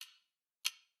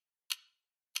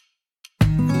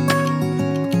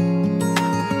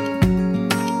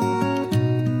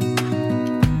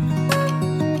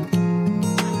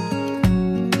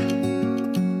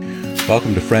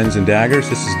Welcome to Friends and Daggers.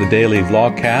 This is the daily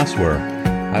vlogcast where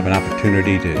I have an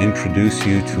opportunity to introduce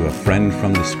you to a friend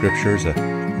from the Scriptures,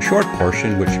 a short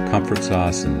portion which comforts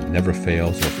us and never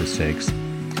fails or forsakes.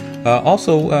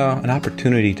 Also, an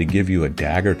opportunity to give you a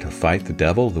dagger to fight the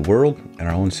devil, the world, and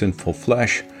our own sinful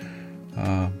flesh,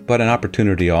 but an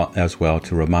opportunity as well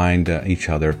to remind each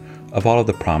other of all of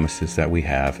the promises that we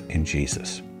have in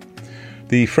Jesus.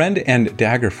 The friend and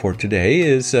dagger for today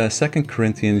is 2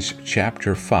 Corinthians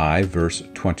chapter 5, verse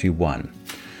 21.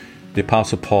 The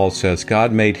Apostle Paul says,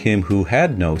 God made him who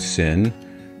had no sin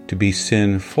to be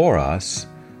sin for us,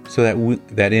 so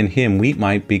that in him we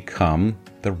might become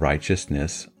the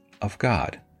righteousness of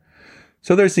God.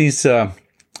 So there's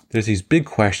these big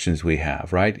questions we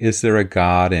have, right? Is there a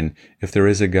God? And if there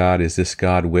is a God, is this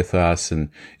God with us? And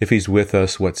if he's with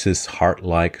us, what's his heart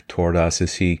like toward us?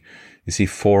 Is he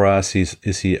for us?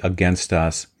 Is he against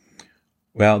us?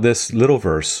 Well, this little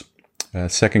verse, 2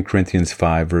 Corinthians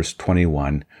 5, verse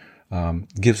 21,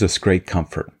 gives us great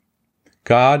comfort.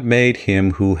 God made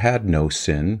him who had no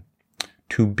sin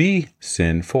to be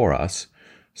sin for us,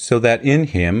 so that in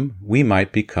him we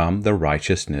might become the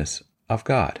righteousness of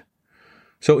God.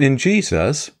 So in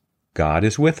Jesus, God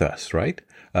is with us, right?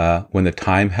 When the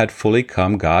time had fully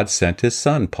come, God sent his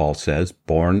Son, Paul says,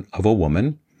 born of a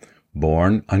woman,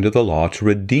 born under the law, to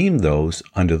redeem those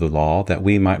under the law, that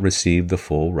we might receive the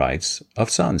full rights of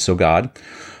sons. So God,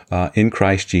 in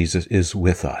Christ Jesus, is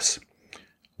with us.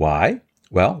 Why?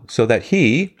 Well, so that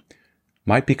he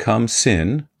might become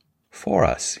sin for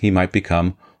us. He might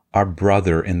become our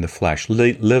brother in the flesh,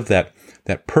 live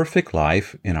that perfect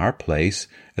life in our place,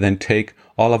 and then take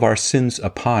all of our sins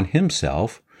upon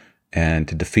himself, and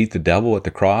to defeat the devil at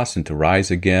the cross and to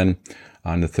rise again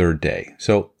on the third day.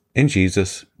 So in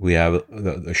Jesus, we have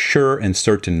the sure and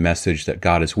certain message that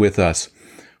God is with us,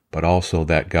 but also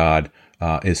that God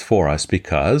is for us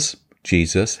because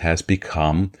Jesus has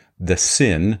become the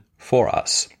sin for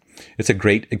us. It's a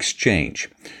great exchange.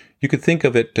 You could think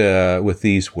of it with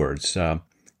these words,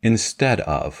 instead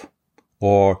of,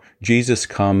 or Jesus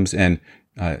comes and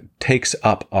takes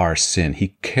up our sin.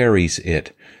 He carries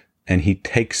it and he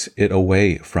takes it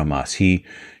away from us. He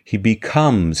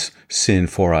becomes sin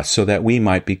for us so that we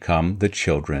might become the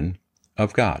children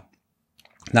of God.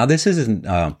 Now, this isn't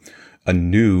a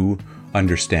new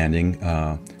understanding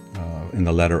in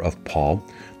the letter of Paul.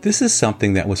 This is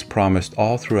something that was promised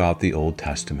all throughout the Old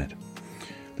Testament.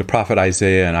 The prophet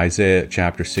Isaiah in Isaiah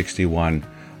chapter 61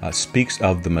 speaks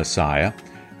of the Messiah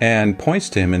and points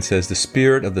to him and says, the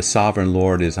Spirit of the Sovereign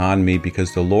Lord is on me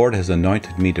because the Lord has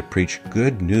anointed me to preach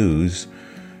good news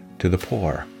to the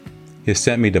poor. He has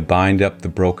sent me to bind up the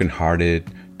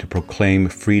brokenhearted, to proclaim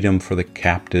freedom for the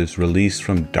captives, release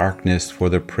from darkness for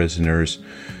the prisoners,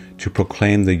 to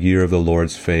proclaim the year of the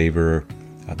Lord's favor,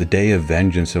 the day of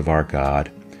vengeance of our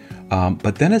God.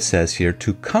 But then it says here,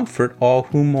 to comfort all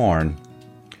who mourn,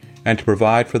 and to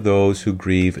provide for those who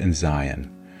grieve in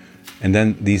Zion. And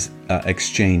then these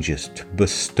exchanges, to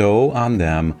bestow on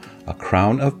them a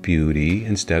crown of beauty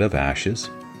instead of ashes,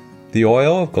 the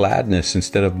oil of gladness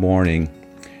instead of mourning,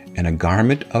 and a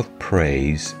garment of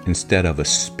praise instead of a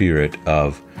spirit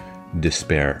of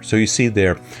despair. So you see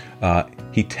there,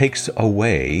 he takes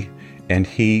away and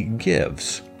he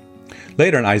gives.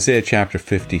 Later in Isaiah chapter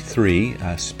 53,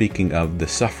 speaking of the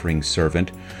suffering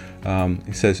servant,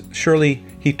 he says, surely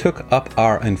he took up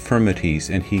our infirmities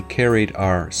and he carried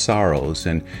our sorrows,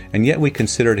 and yet we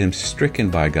considered him stricken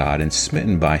by God and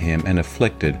smitten by him and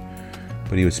afflicted.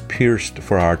 But he was pierced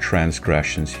for our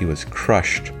transgressions, he was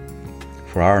crushed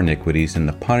for our iniquities, and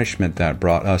the punishment that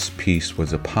brought us peace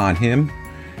was upon him,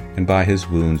 and by his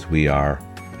wounds we are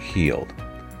healed.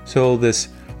 So this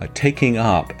taking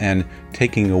up and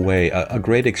taking away, a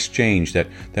great exchange, that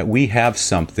we have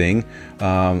something,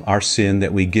 our sin,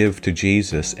 that we give to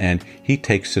Jesus, and he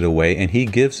takes it away and he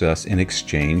gives us in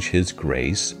exchange his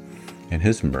grace and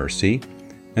his mercy.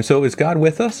 And so is God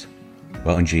with us?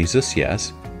 Well, in Jesus,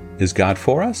 yes. Is God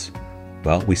for us?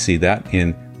 Well, we see that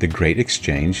in the great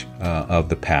exchange of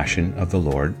the passion of the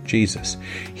Lord Jesus.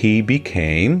 He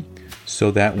became so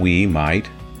that we might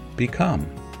become.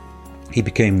 He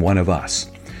became one of us.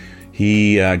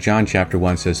 John chapter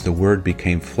 1 says, the Word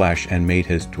became flesh and made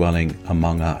his dwelling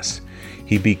among us.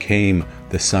 He became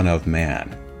the Son of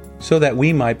Man, so that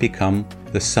we might become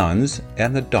the sons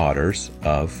and the daughters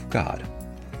of God.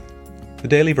 The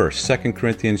daily verse, 2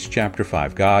 Corinthians chapter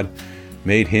 5, God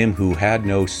made him who had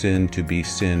no sin to be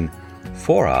sin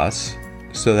for us,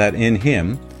 so that in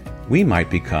him we might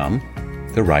become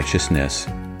the righteousness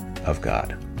of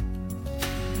God.